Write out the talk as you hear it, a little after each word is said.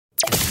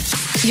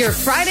Your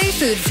Friday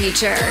food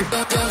feature.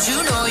 Don't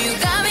you know you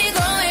got me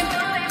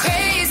going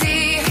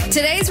crazy?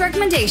 Today's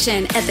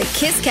recommendation at the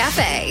Kiss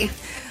Cafe.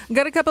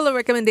 Got a couple of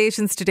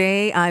recommendations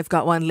today. I've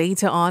got one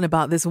later on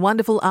about this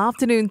wonderful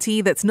afternoon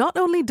tea that's not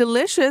only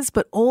delicious,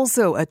 but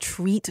also a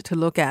treat to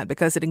look at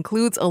because it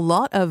includes a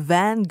lot of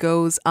Van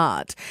Gogh's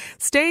art.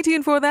 Stay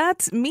tuned for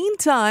that.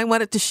 Meantime,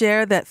 wanted to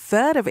share that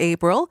 3rd of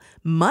April,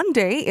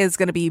 Monday, is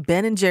going to be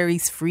Ben &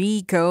 Jerry's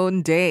Free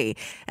Cone Day.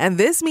 And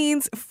this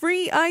means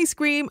free ice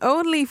cream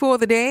only for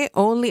the day,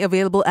 only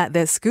available at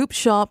their scoop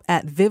shop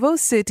at Vivo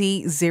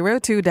City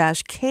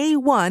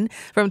 02-K1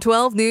 from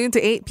 12 noon to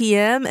 8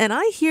 p.m. And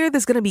I hear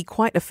there's going to be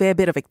quite a fair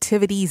bit of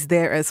activities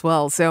there as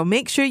well. So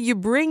make sure you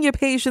bring your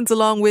patients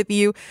along with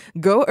you.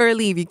 Go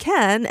early if you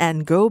can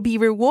and go be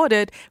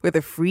rewarded with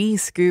a free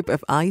scoop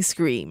of ice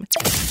cream.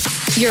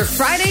 Your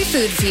Friday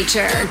food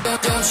feature.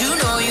 Don't you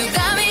know you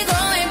got me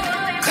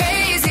going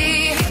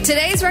crazy?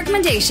 Today's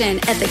recommendation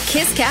at the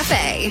Kiss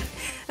Cafe.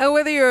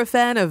 Whether you're a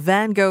fan of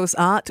Van Gogh's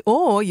art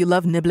or you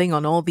love nibbling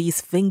on all these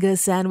finger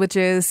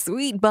sandwiches,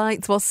 sweet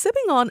bites while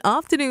sipping on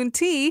afternoon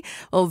tea,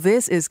 well,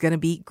 this is going to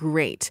be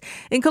great.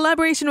 In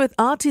collaboration with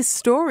Artist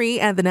Story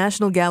and the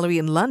National Gallery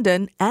in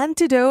London,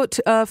 Antidote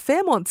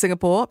Fairmont,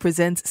 Singapore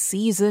presents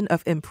Season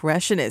of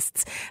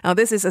Impressionists. Now,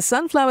 this is a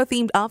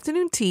sunflower-themed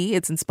afternoon tea.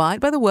 It's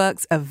inspired by the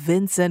works of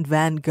Vincent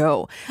van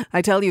Gogh.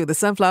 I tell you, the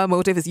sunflower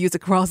motif is used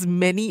across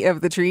many of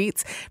the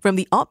treats, from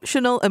the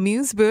optional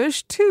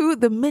amuse-bouche to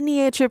the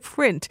miniature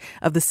print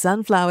of the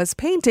sunflowers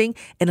painting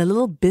in a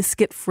little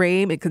biscuit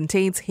frame. It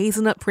contains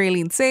hazelnut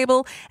praline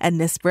sable and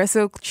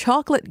Nespresso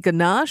chocolate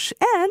ganache.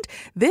 And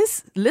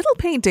this little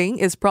painting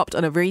is propped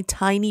on a very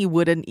tiny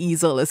wooden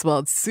easel as well.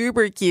 It's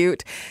super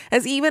cute.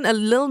 Has even a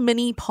little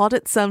mini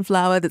potted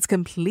sunflower that's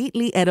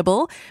completely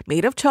edible,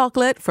 made of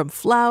chocolate from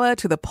flower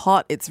to the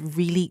pot. It's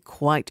really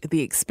quite the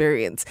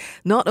experience.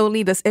 Not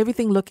only does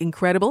everything look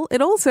incredible,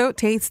 it also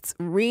tastes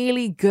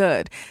really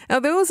good. Now,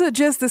 those are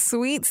just the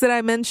sweets that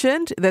I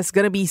mentioned. There's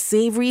going to be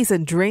savories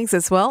and drinks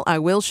as well. I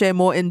will share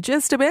more in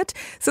just a bit,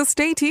 so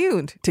stay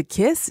tuned to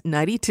Kiss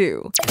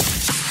 92.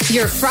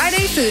 Your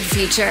Friday food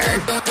feature.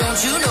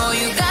 Don't you know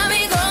you got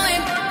me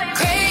going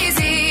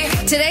crazy?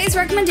 Today's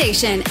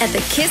recommendation at the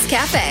Kiss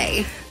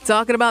Cafe.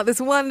 Talking about this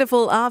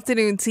wonderful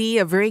afternoon tea,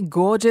 a very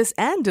gorgeous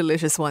and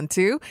delicious one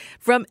too,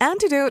 from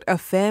Antidote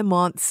of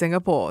Fairmont,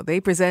 Singapore. They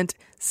present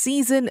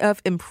Season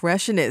of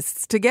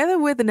Impressionists together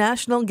with the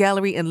National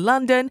Gallery in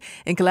London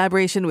in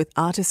collaboration with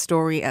Artist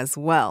Story as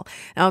well.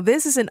 Now,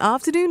 this is an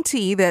afternoon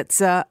tea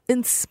that's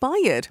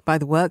inspired by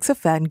the works of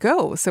Van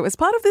Gogh. So as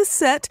part of this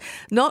set,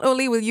 not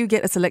only will you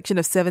get a selection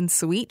of 7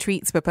 sweet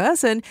treats per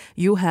person,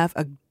 you have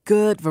a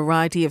good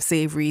variety of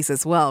savories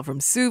as well, from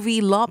sous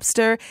vide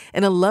lobster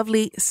and a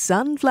lovely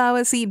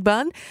sunflower seed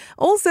bun.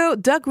 Also,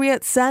 duck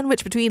rillette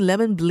sandwich between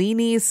lemon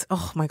blinis.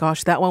 Oh my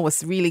gosh, that one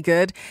was really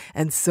good.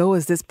 And so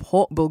is this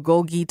pork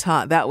bulgogi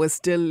tart. That was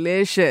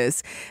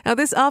delicious. Now,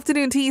 this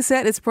afternoon tea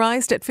set is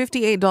priced at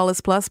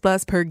 $58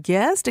 plus per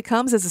guest. It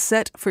comes as a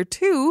set for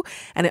 2,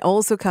 and it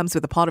also comes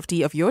with a pot of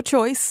tea of your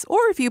choice, or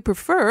if you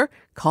prefer,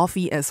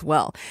 coffee as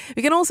well.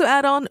 You can also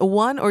add on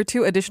 1 or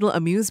 2 additional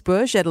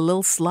amuse-bouche at a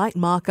little slight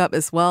markup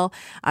as well.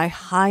 I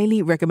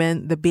highly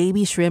recommend the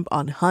baby shrimp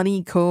on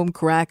honeycomb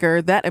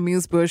cracker. That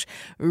amuse-bouche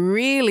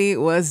really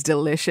was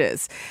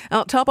delicious.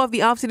 Now, top of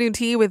the afternoon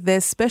tea with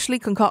this specially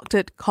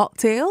concocted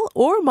cocktail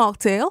or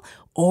mocktail,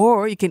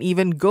 or you can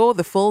even go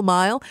the full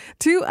mile,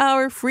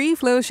 2-hour free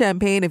flow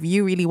champagne if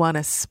you really want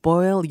to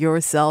spoil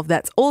yourself.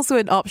 That's also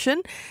an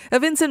option. A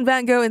Vincent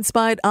van Gogh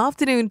inspired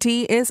afternoon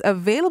tea is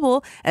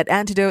available at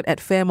Antidote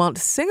at Fairmont,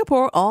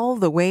 Singapore, all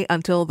the way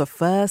until the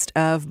 1st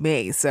of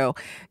May. So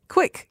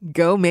quick,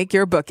 go make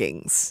your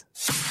bookings.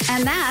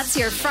 And that's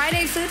your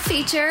Friday food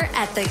feature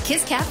at the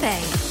Kiss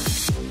Cafe.